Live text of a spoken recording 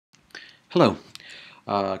Hello.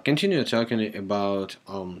 Continue talking about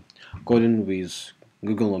coding with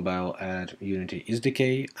Google Mobile at Unity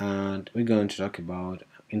SDK, and we're going to talk about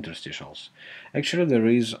interstitials. Actually, there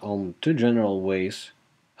is two general ways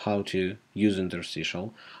how to use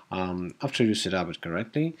interstitial. After you set up it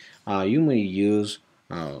correctly, you may use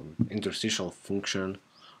interstitial function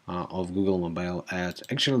of Google Mobile at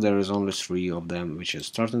actually there is only three of them, which is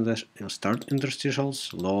start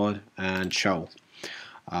interstitials, load, and show.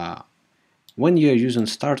 Uh, when you're using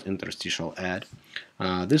start interstitial add,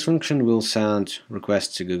 this function will send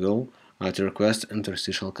requests to Google to request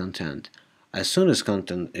interstitial content. As soon as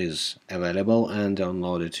content is available and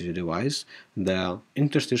downloaded to your device, the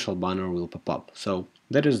interstitial banner will pop up. So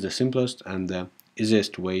that is the simplest and the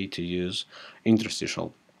easiest way to use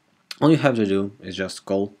interstitial. All you have to do is just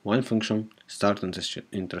call one function, start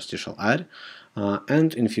interstitial add,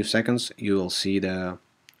 and in a few seconds you will see the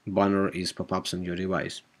banner is pop-ups on your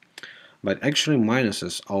device. But actually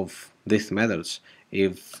minuses of these methods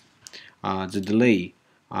if the delay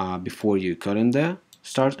before you cut in there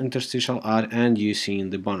start interstitial add and you see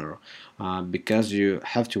in the banner because you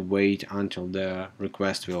have to wait until the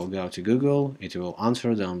request will go to Google, it will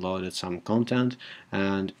answer, download some content,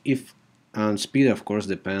 and speed of course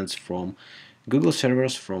depends from Google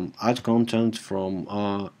servers, from ad content,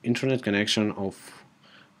 from internet connection of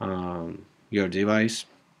your device,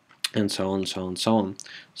 and so on, so on, so on.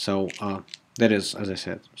 So that is, as I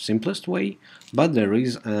said, simplest way, but there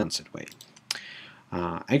is an advanced way.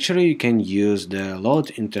 Actually, you can use the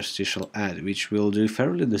load interstitial add, which will do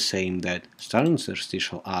fairly the same that start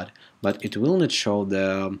interstitial add, but it will not show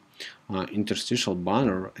the interstitial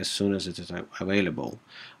banner as soon as it is available.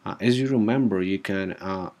 As you remember, you can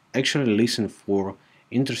actually listen for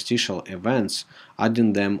interstitial events,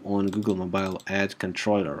 adding them on Google Mobile Ad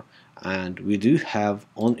controller, and we do have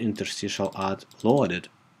on interstitial add loaded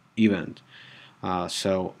event.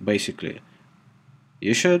 So basically,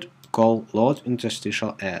 you should call load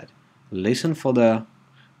interstitial add, listen for the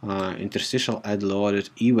interstitial add loaded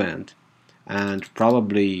event, and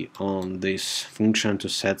probably on this function to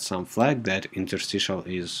set some flag that interstitial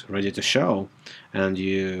is ready to show, and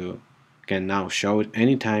you can now show it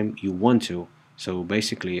anytime you want to. So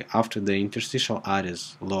basically, after the interstitial add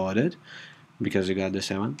is loaded, because you got the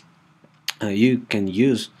 7, you can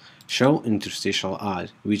use show interstitial add,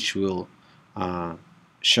 which will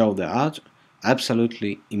show the ad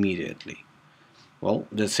absolutely immediately. Well,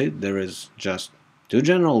 that's it. There is just two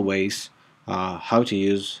general ways how to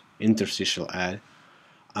use interstitial add,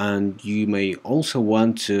 and you may also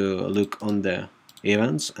want to look on the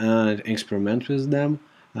events and experiment with them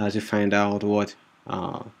to find out what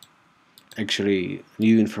actually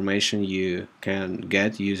new information you can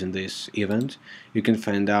get using this event. You can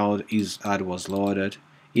find out if ad was loaded,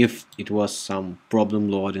 if it was some problem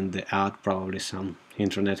loading the ad, probably some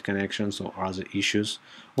internet connections or other issues,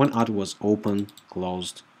 when ad was open,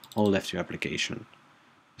 closed, or left your application.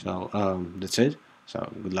 So that's it. So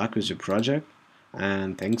good luck with your project,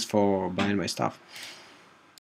 and thanks for buying my stuff.